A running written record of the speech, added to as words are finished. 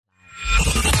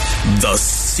The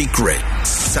secret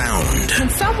sound. Can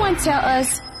someone tell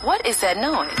us, what is that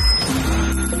noise?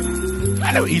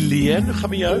 Hallo Eileen, hoe gaan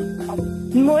met jou?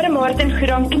 Môre Martin, goed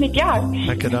dankie met jou.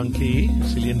 Lekker dankie.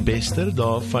 Eileen Bester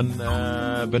daar van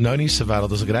Benoni se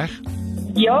wêreld, is ek reg?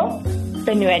 Ja,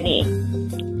 Benoni.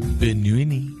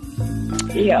 Benoni.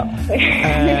 Ja.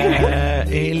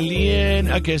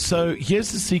 Eileen, okay, so here's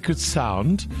the secret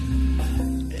sound.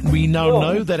 We now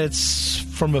know that it's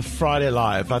from a Friday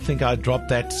Live. I think I dropped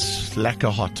that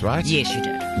lekker hot, right? Yes, you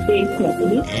did.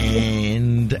 Definitely.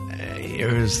 And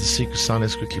here is the secret sound.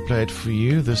 Let's quickly play it for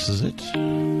you. This is it.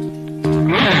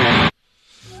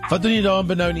 Wat doen jy daar in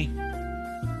Benoni?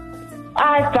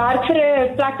 Ek werk vir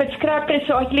 'n plek wat scrap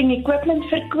recycling equipment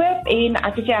verkoop en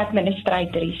ek is die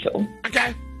administrator hierso.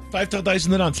 Okay,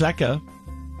 R50,000, lekker.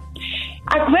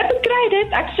 Ek hoop ek kry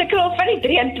dit. Ek sukkel al van die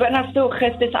 23ste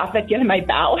Augustus af dat julle my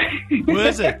bel. Hoe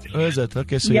is it?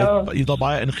 Okay, so Ja. jy daar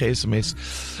baie in SMS.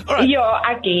 All right. Ja,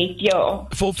 ek het, ja.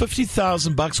 For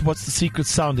 $50,000, what's the secret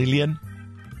sound, Eileen?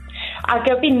 Ek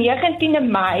op die 19de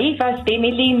Mei was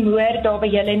Demi Moore daar by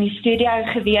julle in die studio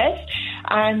gewees.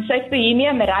 En sy het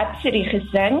Bohemian Rhapsody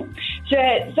gesing. So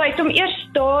sy het hom eers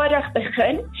stadig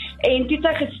begin en toe het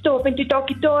sy gestop en toe het haar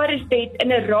gitaris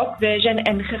in 'n rock version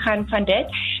ingegaan van dit.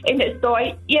 En dit is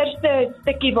daai eerste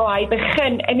stukkie waar hy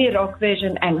begin in die rock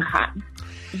version ingaan.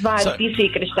 Wat die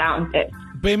secret sound is.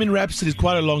 Bohemian Rhapsody is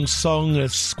quite a long song.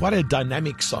 It's quite a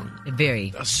dynamic song.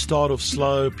 Very. A start off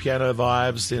slow, piano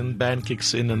vibes, then band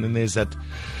kicks in, and then there's that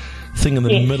thing in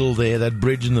the middle there, that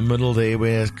bridge in the middle there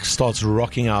where it starts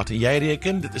rocking out. Jy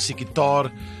reken, dit is die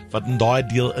gitaar wat in daai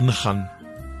deel ingaan.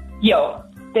 Ja,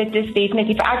 dit is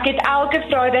definitief. Ek het elke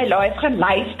Friday Live gaan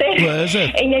luister. Hoe is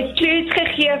het? En jy het clues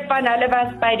gegee van hulle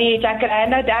was by die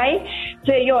Jacaranda Day.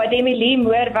 So ja, Demi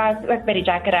Moore was ook by die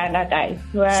Jacaranda Day.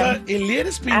 So Eileen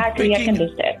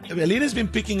has been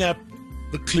picking up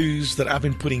the clues that I've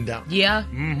been putting down. Yeah.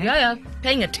 Yeah.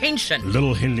 Paying attention.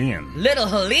 Little Helene. Little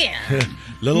Helene.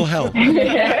 Little help. Yeah,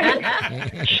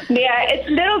 it's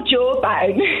Little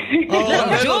Jawbone.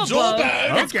 Little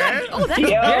jawbone. Okay. Oh, that's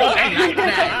very like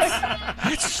that.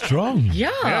 That's strong.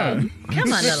 Yeah.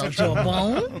 Come on, little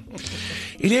jawbone.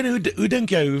 Eileen, hoe dink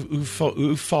jy,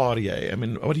 hoe vaar jy? I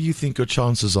mean, what do you think your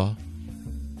chances are?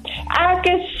 Ek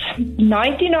is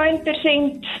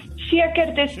 99%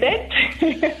 seker dis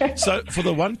dit. So, for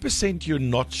the 1% you're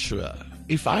not sure,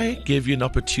 if I give you an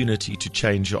opportunity to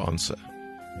change your answer.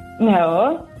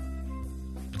 No.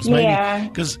 Yeah.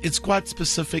 Because it's quite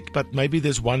specific, but maybe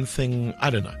there's one thing,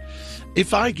 I don't know.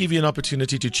 If I give you an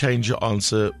opportunity to change your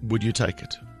answer, would you take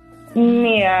it?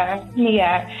 Nee.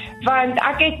 Want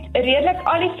ek het redelik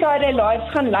al die Friday Lives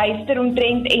gaan luister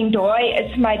omtrent en daai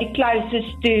is my die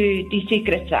closest to die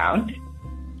secret sound.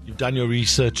 You've done your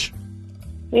research.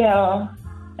 Yeah,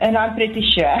 and I'm pretty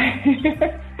sure.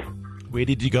 Where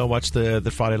did you go watch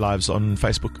the Friday Lives on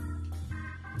Facebook?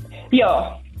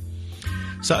 Ja.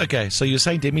 So, okay, so you're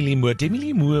saying Demi Lee Moore. Demi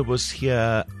Lee Moore was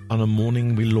here on a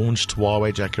morning we launched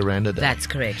Huawei Jacaranda Day. That's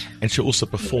correct. And she also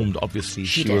performed, obviously.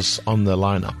 She did. was on the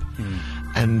lineup.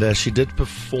 And she did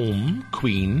perform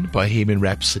Queen, Bohemian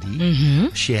Rhapsody. Mm-hmm.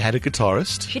 She had a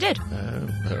guitarist. She did.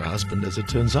 Her husband, as it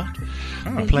turns out,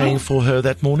 playing for her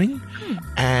that morning.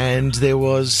 And there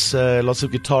was lots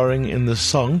of guitaring in the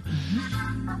song.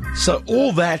 So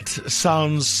all that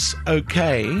sounds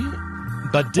okay,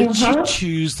 but did she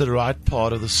choose the right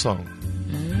part of the song?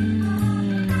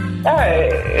 Oh.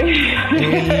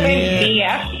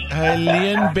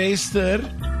 Eileen Bester.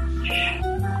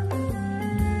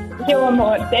 Ja,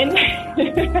 Martin.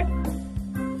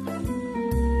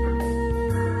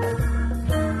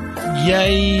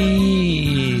 Jy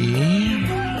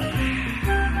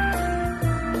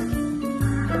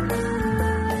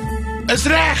is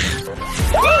reg.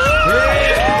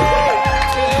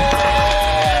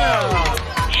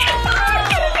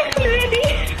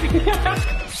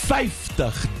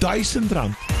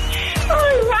 R50,000.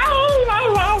 Oh,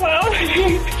 wow.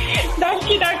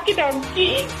 Dankie.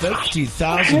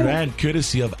 50,000 rand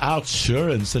courtesy of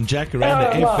Outsurance and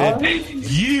Jacaranda Oh, wow. FM.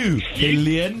 You,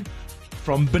 Helene,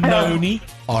 from Benoni,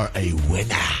 are a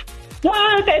winner.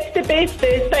 Wow, that's the best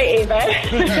birthday ever.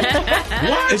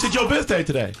 What? Is it your birthday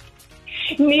today?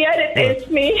 Nee, dit is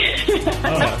nie.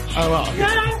 Oh well.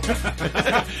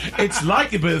 It's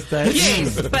like a birthday.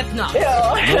 Yes, but not.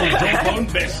 Jawbone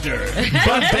Bester.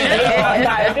 But better.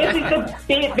 No, this is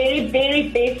the very, very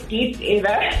best gift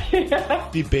ever.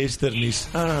 Die beste nuus.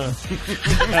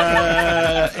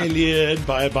 Eileen,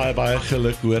 baie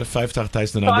geluk hoor.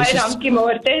 50,000 rand. Baie dankie,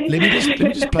 Martin. Let me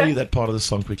just play you that part of the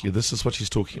song quickly. This is what she's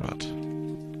talking about.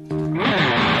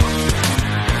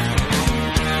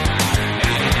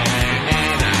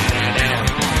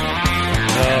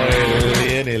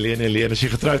 Helene, is jy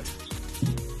getroud?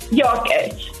 Ja, ek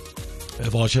is.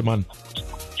 Waar is jou man?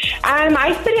 Hy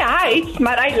is by die huis,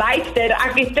 maar hy luister.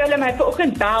 Ek het hulle my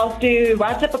vanoggend bel toe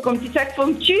WhatsApp kom toe sê ek vir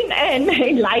hom tune in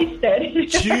en luister.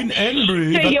 Tune in, bro.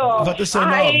 Ja, Wat is sy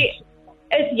naam? Hy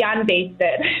is Jan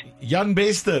Bester. Jan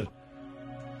Bester.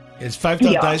 Is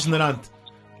 50.000 rand.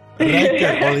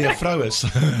 Ryker, al jou vrou is.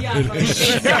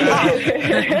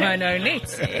 Maar nou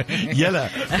net. Julle.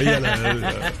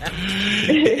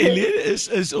 Helene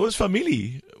is ons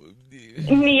familie.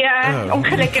 Nee,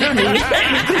 ongelukkig nie.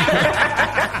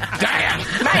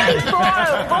 Maar die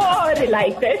voor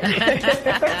related.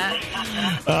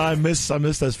 I miss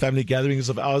those family gatherings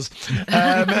of ours.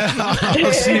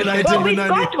 I'll see you later. Well, we've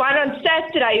got one on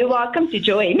Saturday. You're welcome to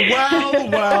join. Wow.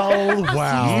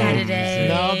 Saturday.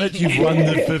 Now that you've won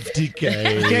the 50K.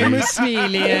 Jy mis my,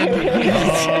 Helene.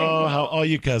 Oh, how are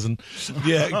you, cousin?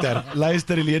 Ja, ek daar.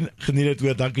 Luister, Helene, geniet dit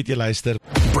hoor. Dankie dat jy luister.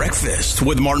 Breakfast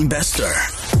with Martin Bester.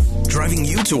 Driving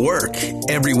you to work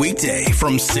every weekday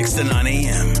from 6 to 9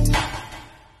 a.m.